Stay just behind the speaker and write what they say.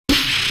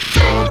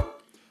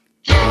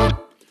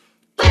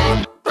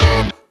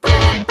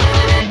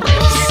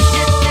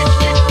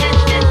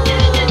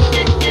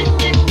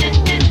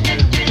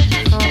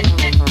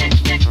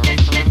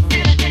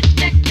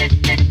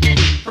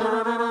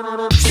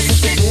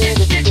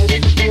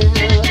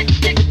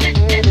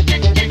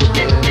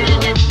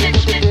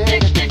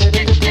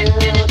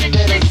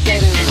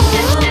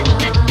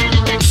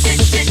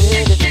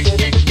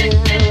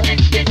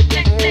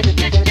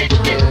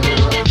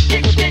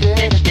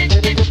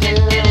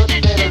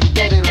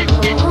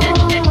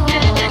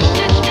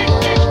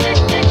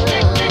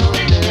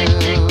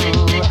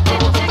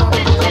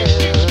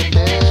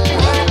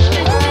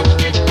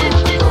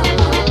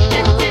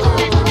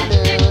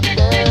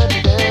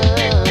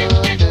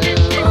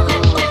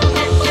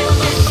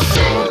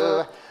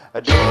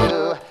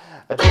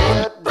I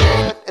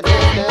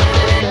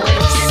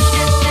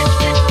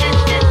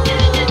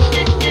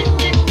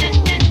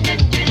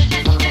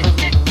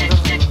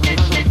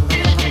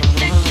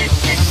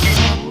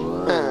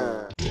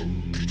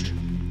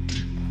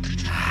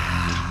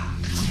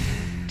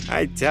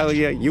tell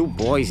you, you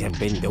boys have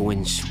been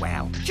doing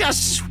swell.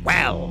 Just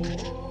swell.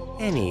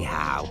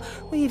 Anyhow,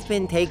 we've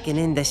been taking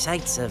in the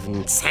sights of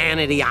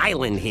Twinsanity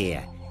Island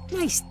here.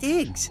 Nice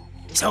digs.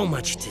 So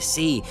much to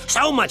see,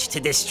 so much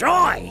to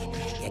destroy.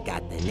 You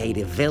got the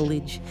native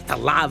village, the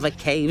lava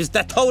caves,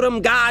 the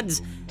totem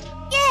gods.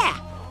 Yeah,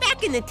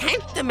 back in the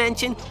 10th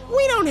dimension,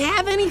 we don't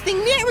have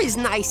anything near as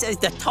nice as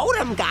the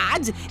totem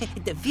gods.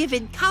 The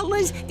vivid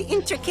colors, the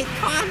intricate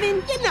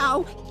carving, you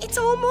know, it's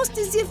almost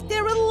as if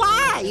they're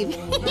alive.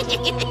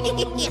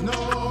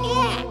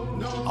 Yeah.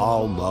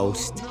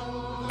 Almost.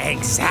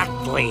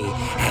 Exactly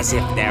as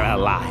if they're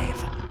alive.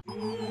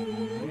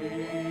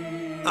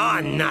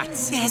 Oh,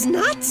 nuts. There's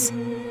nuts?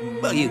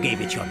 Well, you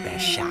gave it your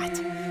best shot.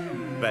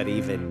 But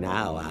even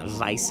now, our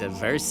vice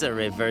versa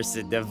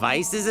reversa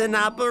device is in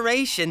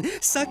operation,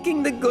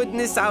 sucking the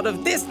goodness out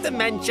of this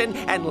dimension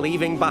and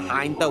leaving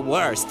behind the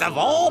worst of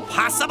all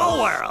possible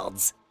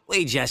worlds.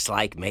 We just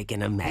like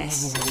making a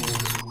mess. See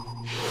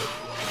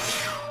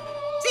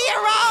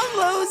you around,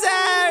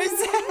 losers!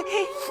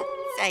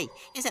 Say,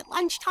 is it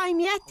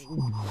lunchtime yet?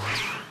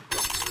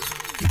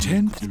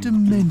 10th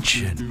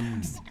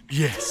dimension.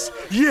 Yes,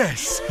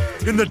 yes!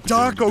 In the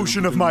dark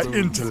ocean of my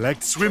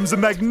intellect swims a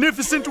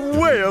magnificent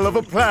whale of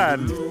a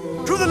plan.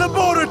 To the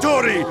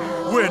laboratory!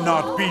 We're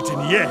not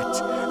beaten yet.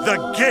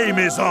 The game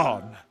is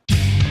on.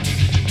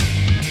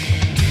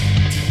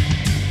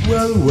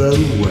 Well, well,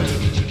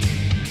 well.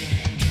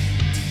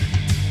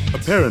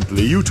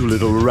 Apparently, you two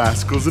little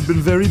rascals have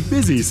been very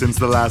busy since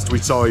the last we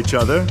saw each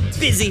other.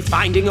 Busy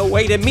finding a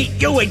way to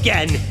meet you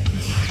again.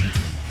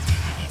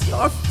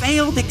 Your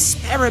failed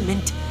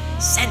experiment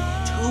sent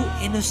 2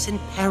 innocent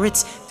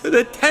parrots to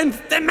the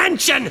 10th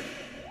dimension.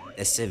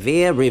 The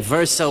severe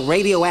reversal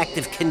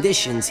radioactive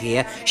conditions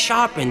here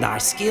sharpened our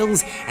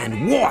skills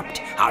and warped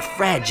our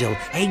fragile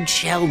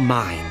eggshell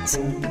minds.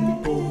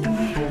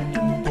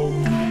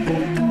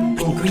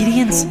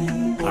 Ingredients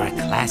are a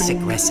classic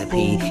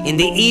recipe in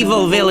the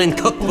Evil Villain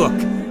cookbook.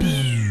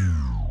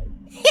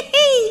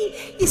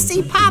 You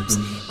see, Pops,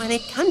 when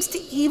it comes to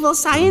evil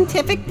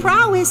scientific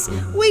prowess,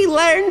 we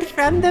learned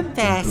from the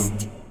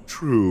best.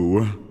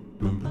 True.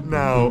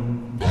 Now,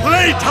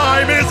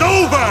 playtime is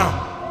over!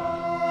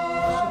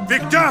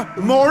 Victor,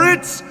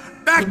 Moritz,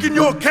 back in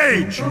your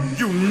cage,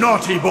 you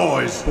naughty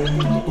boys! What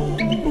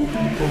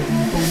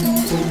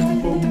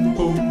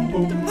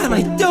am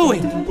I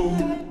doing?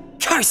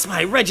 Curse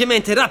my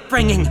regimented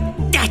upbringing!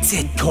 That's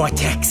it,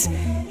 Cortex!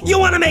 You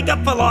want to make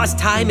up for lost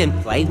time and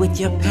play with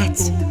your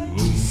pets?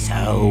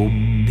 So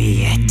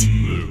be it.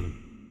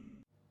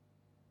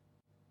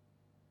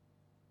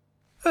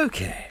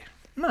 Okay,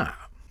 now,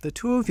 the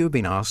two of you have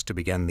been asked to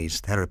begin these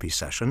therapy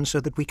sessions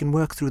so that we can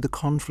work through the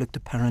conflict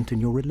apparent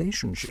in your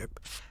relationship.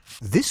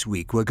 This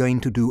week we're going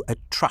to do a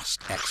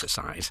trust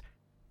exercise.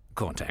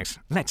 Cortex,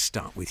 let's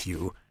start with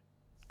you.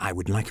 I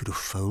would like you to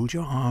fold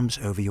your arms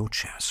over your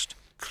chest,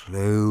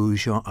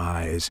 close your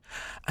eyes,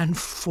 and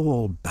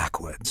fall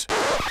backwards.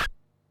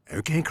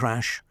 Okay,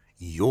 Crash,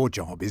 your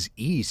job is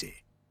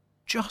easy.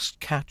 Just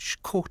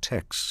catch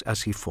Cortex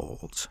as he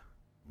falls.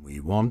 We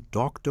want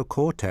Dr.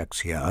 Cortex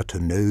here to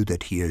know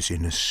that he is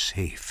in a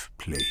safe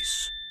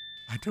place.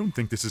 I don't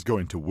think this is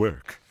going to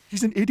work.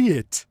 He's an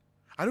idiot.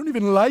 I don't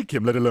even like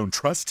him, let alone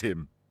trust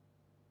him.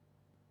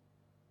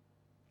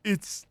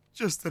 It's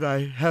just that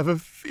I have a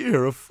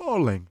fear of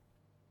falling.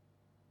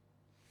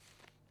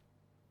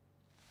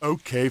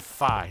 Okay,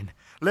 fine.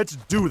 Let's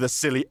do the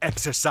silly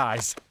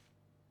exercise.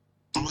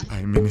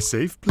 I'm in a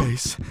safe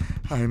place.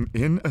 I'm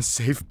in a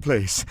safe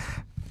place.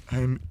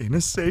 I'm in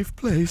a safe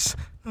place.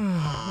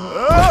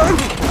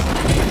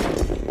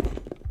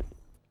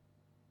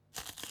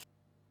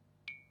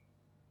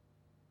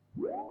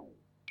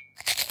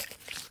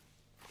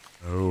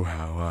 Oh,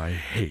 how I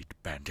hate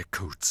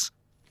bandicoots.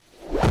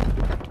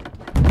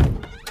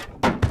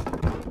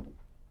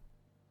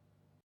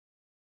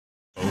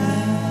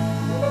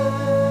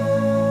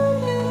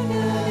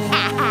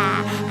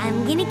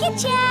 I'm gonna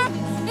get ya!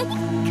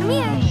 Come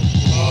here.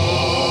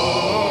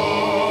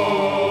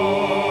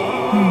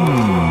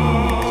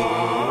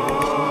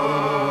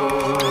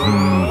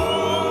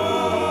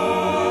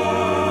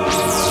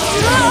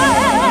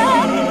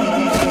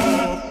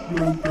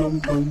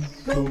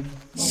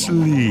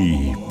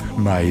 Sleep,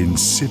 my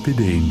insipid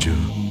angel.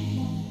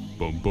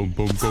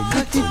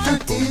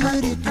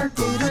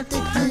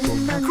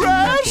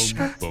 Crash!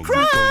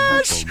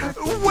 Crash!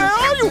 Where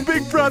are you,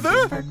 big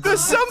brother?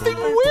 There's something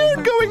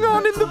weird going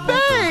on in the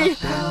bay!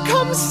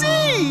 Come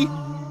see!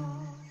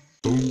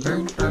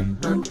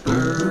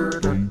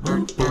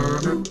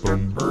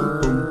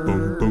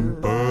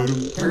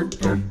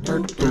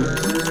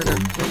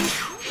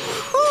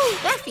 Whew,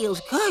 that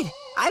feels good.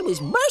 I was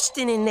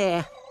bursting in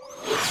there.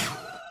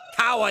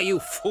 How are you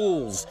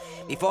fools?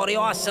 before the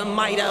awesome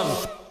might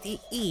of the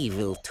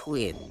evil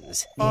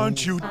twins.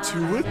 Aren't you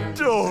two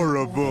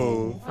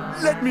adorable?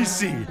 Let me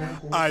see.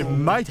 I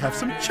might have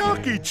some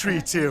chalky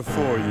treats here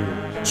for you.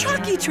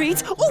 Chalky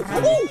treats?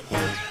 Oh!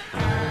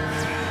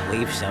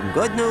 We've some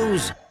good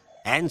news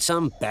and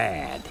some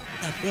bad.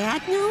 The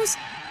bad news?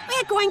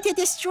 We're going to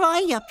destroy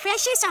your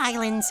precious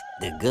islands.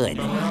 The good,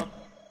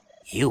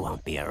 you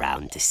won't be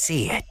around to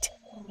see it.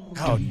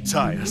 How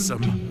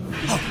tiresome.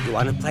 Oh, you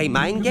want to play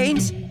mind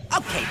games?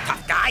 Okay,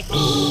 tough guy.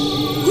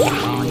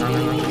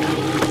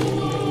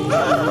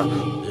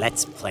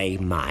 Let's play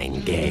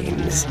mind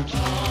games.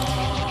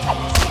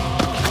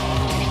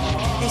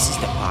 This is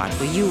the part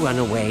where you run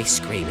away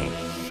screaming.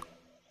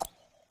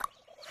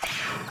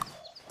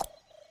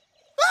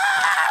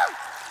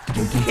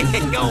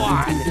 Go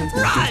on,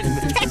 run!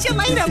 Catch you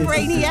later,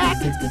 Brainiac!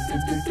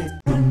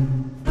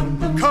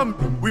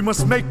 Come, we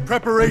must make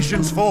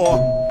preparations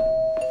for...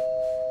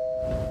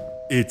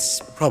 It's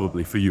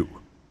probably for you.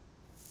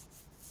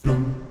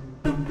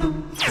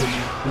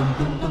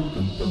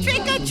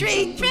 Trick or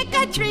treat! Trick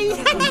or treat!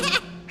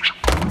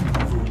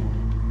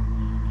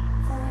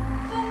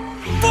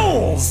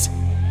 Fools!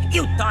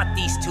 You thought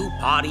these two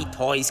party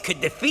toys could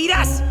defeat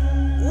us?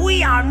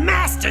 We are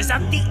masters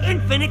of the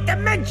infinite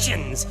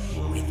dimensions,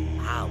 with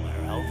power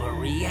over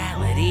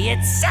reality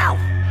itself.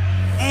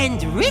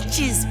 And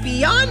riches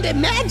beyond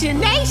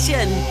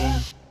imagination!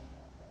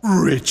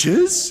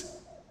 Riches?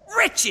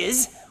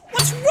 Riches?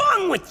 What's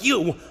wrong with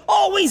you?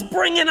 Always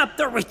bringing up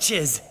the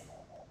riches.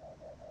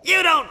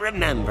 You don't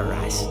remember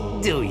us,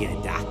 do you,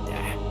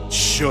 Doctor?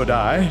 Should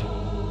I?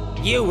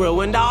 You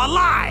ruined our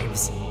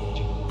lives.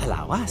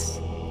 Allow us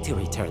to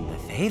return the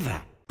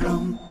favor.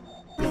 You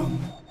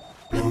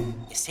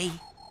see,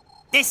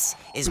 this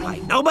is why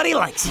nobody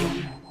likes you.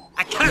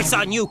 A curse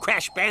on you,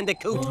 Crash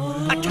Bandicoot.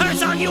 A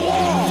curse on you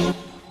all.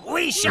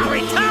 We shall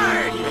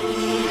return.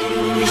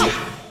 Oh,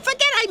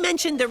 forget I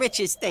mentioned the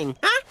riches thing,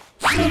 huh?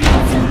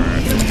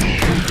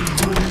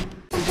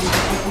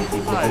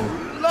 I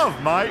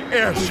love my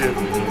airship.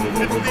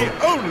 It's the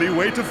only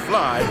way to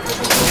fly.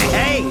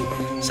 Hey,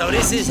 so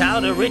this is how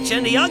the rich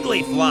and the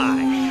ugly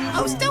fly.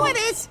 Oh,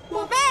 stewardess, may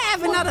I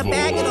have another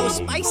bag of those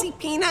spicy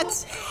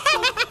peanuts?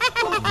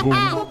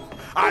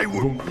 I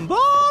will...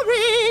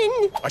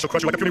 Boring! I shall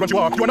crush you like the puny ones you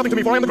are. You are nothing to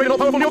me, for I am the great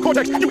and all-powerful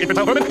neocortex. You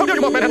infantile vermin! How dare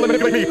you mock manhandle and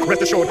manipulate me?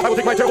 Rest assured, I will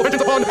take my terrible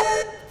vengeance upon...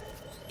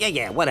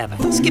 Yeah, whatever.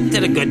 Skip to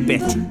the good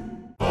bit.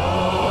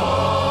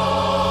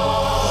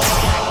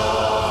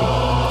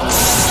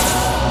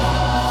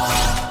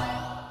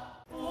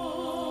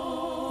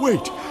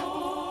 Wait,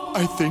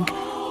 I think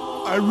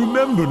I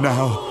remember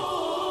now.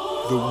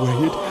 The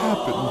way it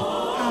happened.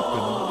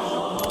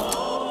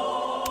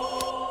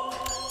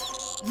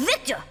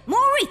 Victor,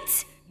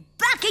 Moritz,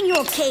 back in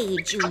your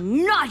cage, you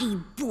naughty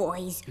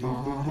boys.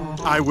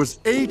 I was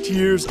 8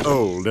 years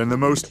old and the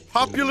most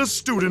popular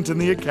student in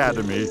the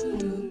academy.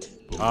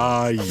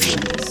 Ah,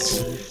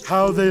 yes.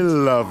 How they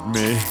loved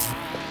me.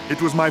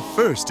 It was my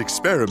first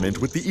experiment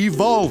with the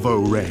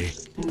Evolvo Ray.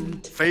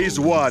 Phase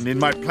 1 in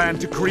my plan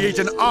to create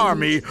an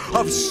army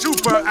of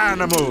super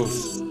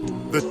animals.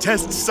 The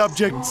test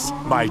subjects,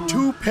 my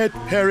two pet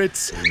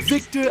parrots,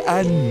 Victor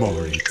and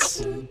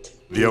Moritz.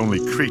 The only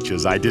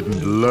creatures I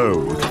didn't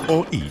load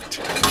or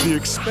eat. The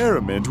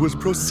experiment was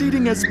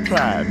proceeding as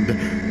planned,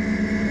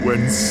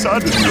 when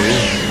suddenly...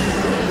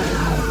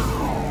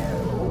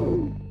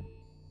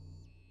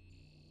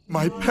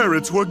 my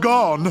parrots were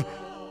gone,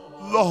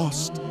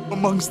 lost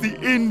amongst the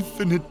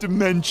infinite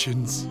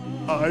dimensions.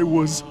 I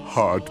was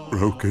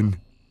heartbroken.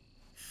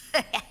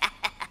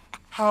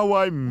 How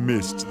I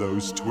missed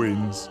those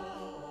twins,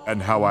 and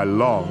how I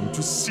longed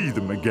to see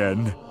them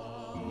again.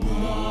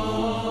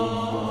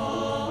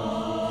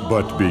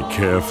 But be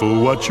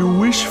careful what you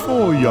wish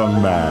for, young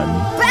man.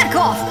 Back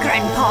off,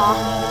 Grandpa!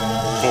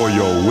 For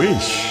your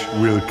wish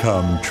will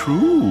come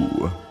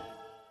true.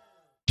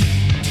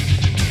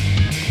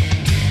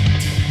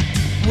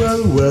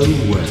 Well.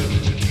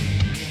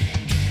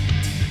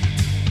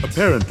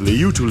 Apparently,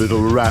 you two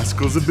little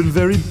rascals have been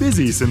very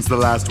busy since the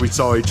last we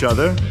saw each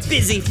other.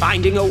 Busy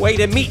finding a way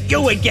to meet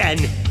you again.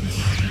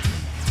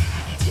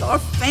 Your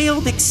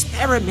failed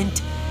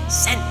experiment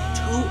sent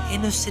two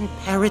innocent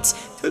parrots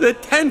to the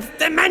 10th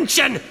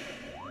dimension.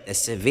 The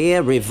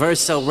severe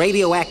reversal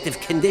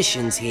radioactive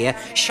conditions here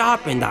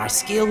sharpened our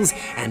skills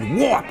and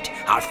warped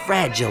our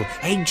fragile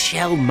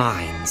eggshell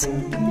minds.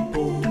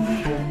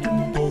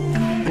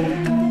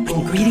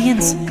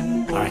 Ingredients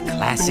are a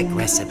classic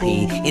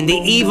recipe in the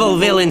Evil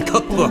Villain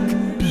cookbook.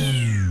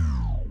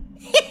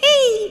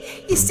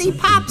 You see,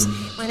 Pops,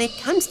 when it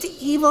comes to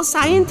evil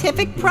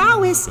scientific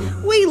prowess,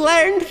 we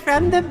learned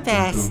from the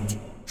best.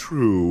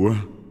 True.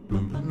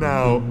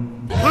 Now,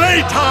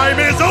 playtime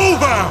is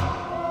over!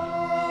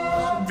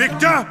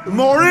 Victor,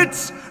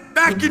 Moritz,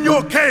 back in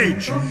your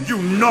cage,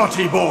 you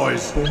naughty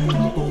boys!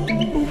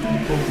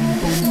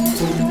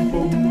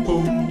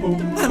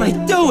 What am I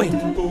doing?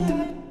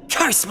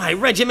 Curse my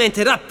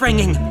regimented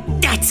upbringing!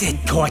 That's it,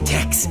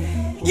 Cortex!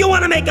 You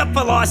want to make up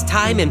for lost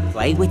time and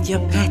play with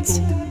your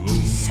pets?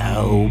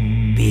 So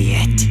be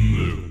it.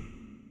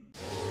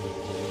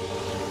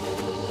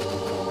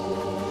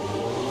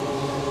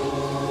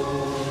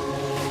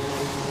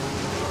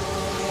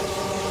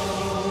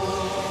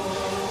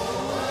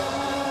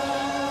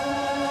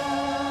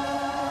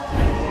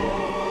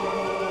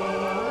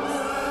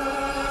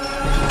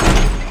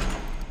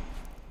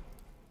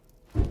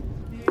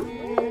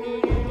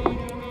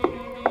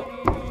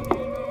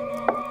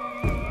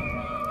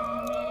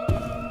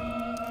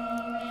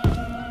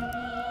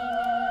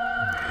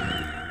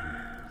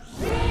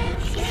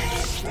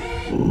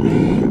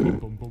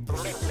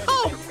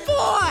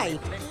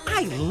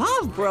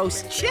 love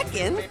roast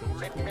chicken.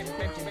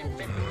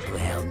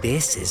 Well,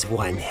 this is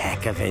one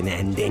heck of an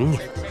ending.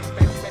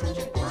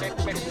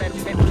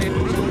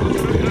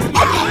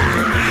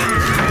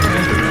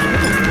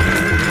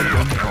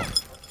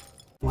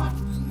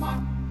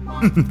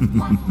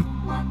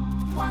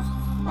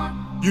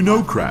 You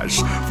know,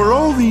 Crash, for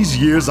all these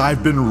years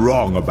I've been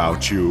wrong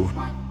about you.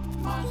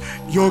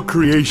 Your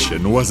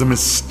creation was a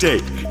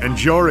mistake,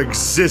 and your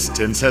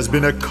existence has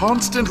been a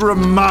constant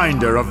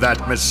reminder of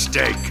that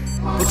mistake.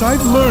 But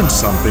I've learned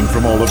something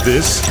from all of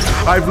this.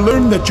 I've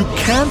learned that you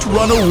can't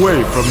run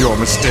away from your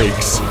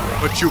mistakes,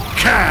 but you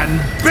can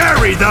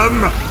bury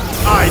them!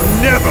 I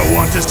never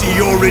want to see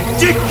your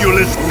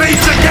ridiculous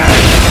face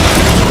again!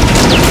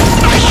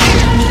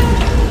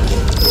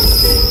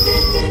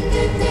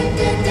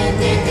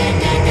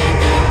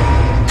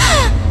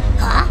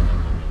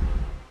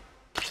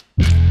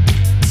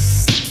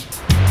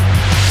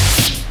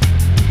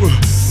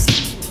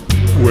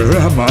 Where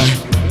am I?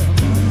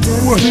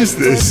 What is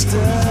this?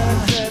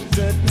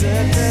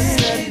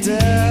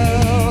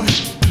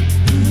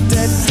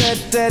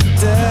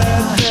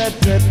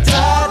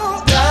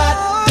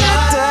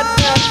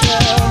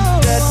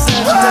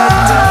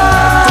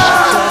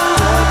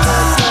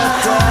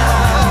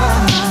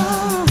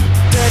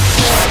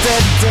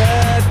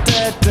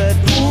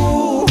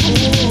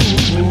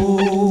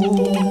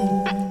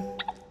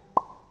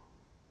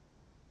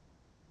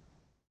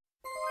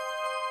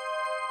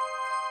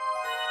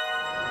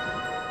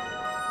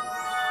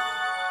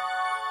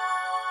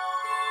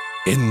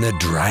 In the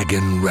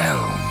Dragon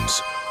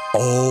Realms,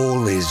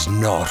 all is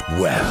not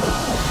well.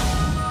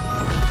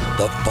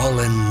 The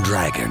fallen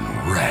dragon,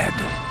 Red,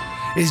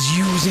 is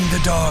using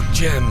the dark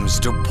gems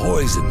to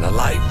poison the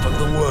life of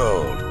the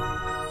world.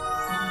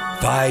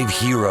 5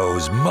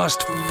 heroes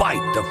must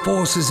fight the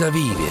forces of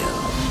evil.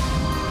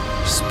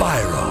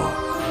 Spyro,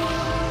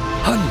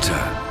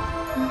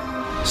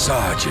 Hunter,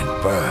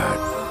 Sergeant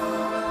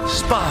Bird,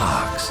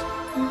 Sparks,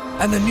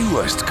 and the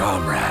newest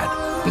comrade,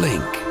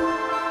 Blink.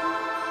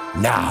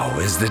 Now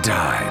is the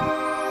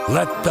time.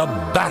 Let the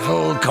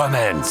battle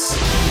commence.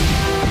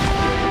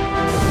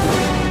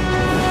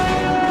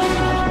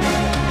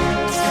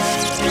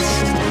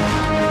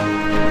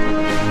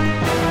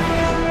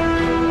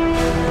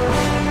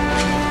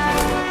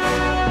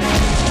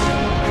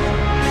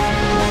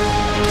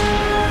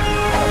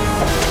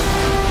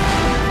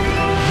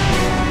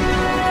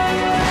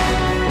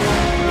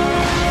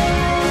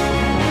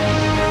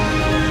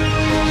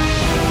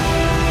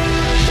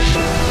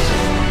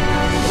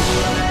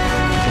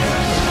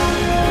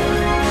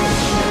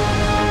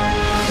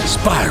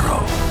 SPYRO,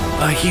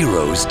 A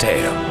Hero's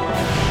Tale.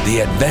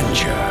 The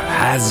adventure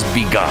has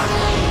begun.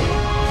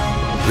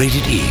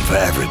 Rated E for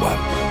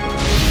everyone.